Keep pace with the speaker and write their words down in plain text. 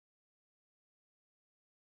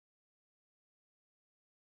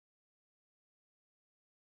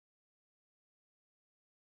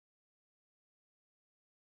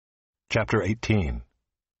Chapter 18.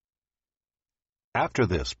 After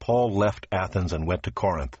this, Paul left Athens and went to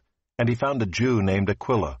Corinth, and he found a Jew named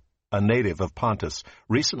Aquila, a native of Pontus,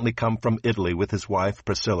 recently come from Italy with his wife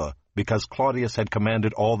Priscilla, because Claudius had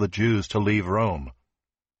commanded all the Jews to leave Rome.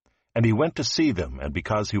 And he went to see them, and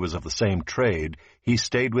because he was of the same trade, he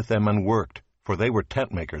stayed with them and worked, for they were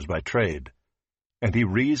tent-makers by trade. And he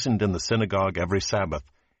reasoned in the synagogue every Sabbath,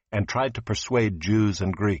 and tried to persuade Jews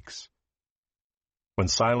and Greeks. When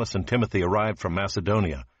Silas and Timothy arrived from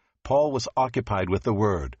Macedonia, Paul was occupied with the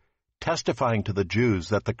word, testifying to the Jews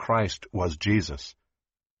that the Christ was Jesus.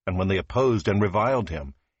 And when they opposed and reviled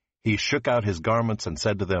him, he shook out his garments and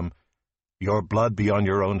said to them, "Your blood be on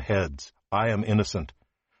your own heads. I am innocent.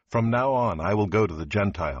 From now on I will go to the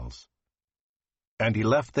Gentiles." And he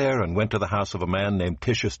left there and went to the house of a man named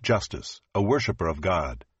Titius Justus, a worshipper of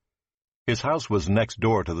God. His house was next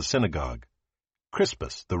door to the synagogue.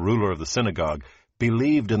 Crispus, the ruler of the synagogue,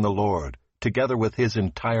 believed in the Lord, together with his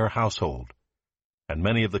entire household. And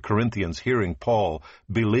many of the Corinthians, hearing Paul,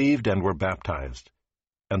 believed and were baptized.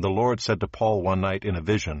 And the Lord said to Paul one night in a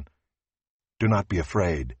vision, "Do not be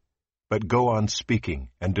afraid, but go on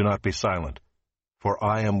speaking, and do not be silent. For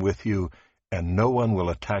I am with you, and no one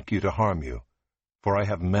will attack you to harm you. For I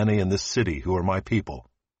have many in this city who are my people."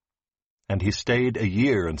 And he stayed a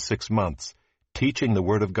year and 6 months, teaching the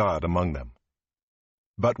word of God among them.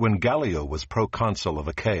 But when Gallio was proconsul of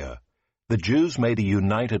Achaia, the Jews made a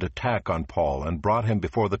united attack on Paul and brought him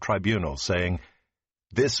before the tribunal, saying,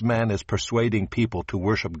 "This man is persuading people to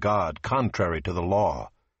worship God contrary to the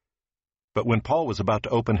law." But when Paul was about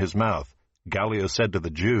to open his mouth, Gallio said to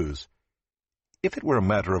the Jews, "If it were a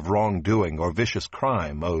matter of wrongdoing or vicious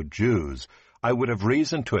crime, O Jews, I would have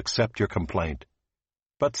reason to accept your complaint.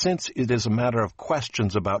 But since it is a matter of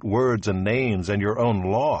questions about words and names and your own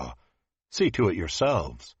law, see to it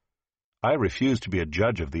yourselves. I refuse to be a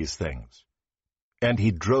judge of these things." And he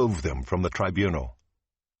drove them from the tribunal.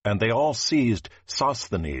 And they all seized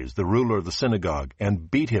Sosthenes, the ruler of the synagogue, and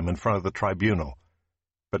beat him in front of the tribunal.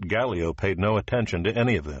 But Gallio paid no attention to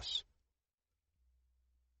any of this.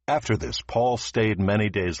 After this, Paul stayed many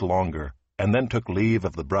days longer, and then took leave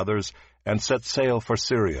of the brothers, and set sail for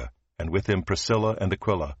Syria, and with him Priscilla and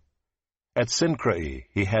Aquila. At Cenchreae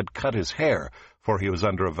he had cut his hair, for he was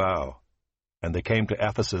under a vow. And they came to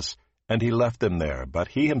Ephesus, and he left them there, but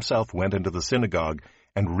he himself went into the synagogue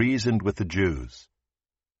and reasoned with the Jews.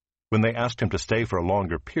 When they asked him to stay for a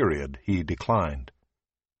longer period, he declined.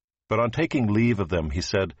 But on taking leave of them, he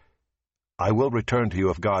said, "I will return to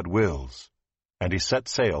you if God wills." And he set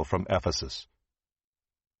sail from Ephesus.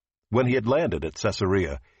 When he had landed at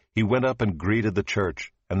Caesarea, he went up and greeted the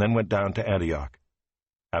church, and then went down to Antioch.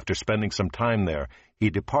 After spending some time there,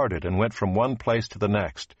 he departed and went from one place to the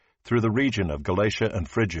next, through the region of Galatia and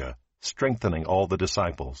Phrygia, strengthening all the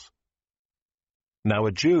disciples. Now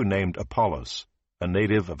a Jew named Apollos, a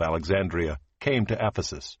native of Alexandria, came to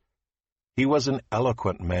Ephesus. He was an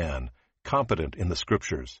eloquent man, competent in the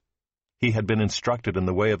Scriptures. He had been instructed in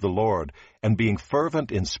the way of the Lord, and being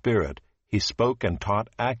fervent in spirit, he spoke and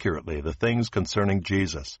taught accurately the things concerning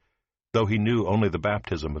Jesus, though he knew only the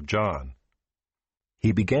baptism of John.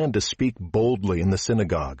 He began to speak boldly in the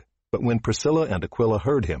synagogue, but when Priscilla and Aquila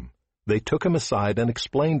heard him, they took him aside and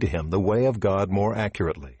explained to him the way of God more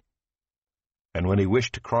accurately. And when he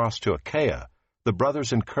wished to cross to Achaia, the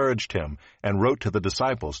brothers encouraged him and wrote to the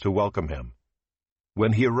disciples to welcome him.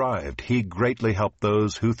 When he arrived, he greatly helped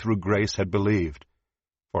those who through grace had believed,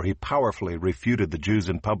 for he powerfully refuted the Jews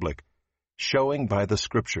in public, showing by the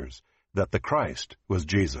Scriptures that the Christ was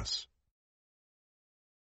Jesus.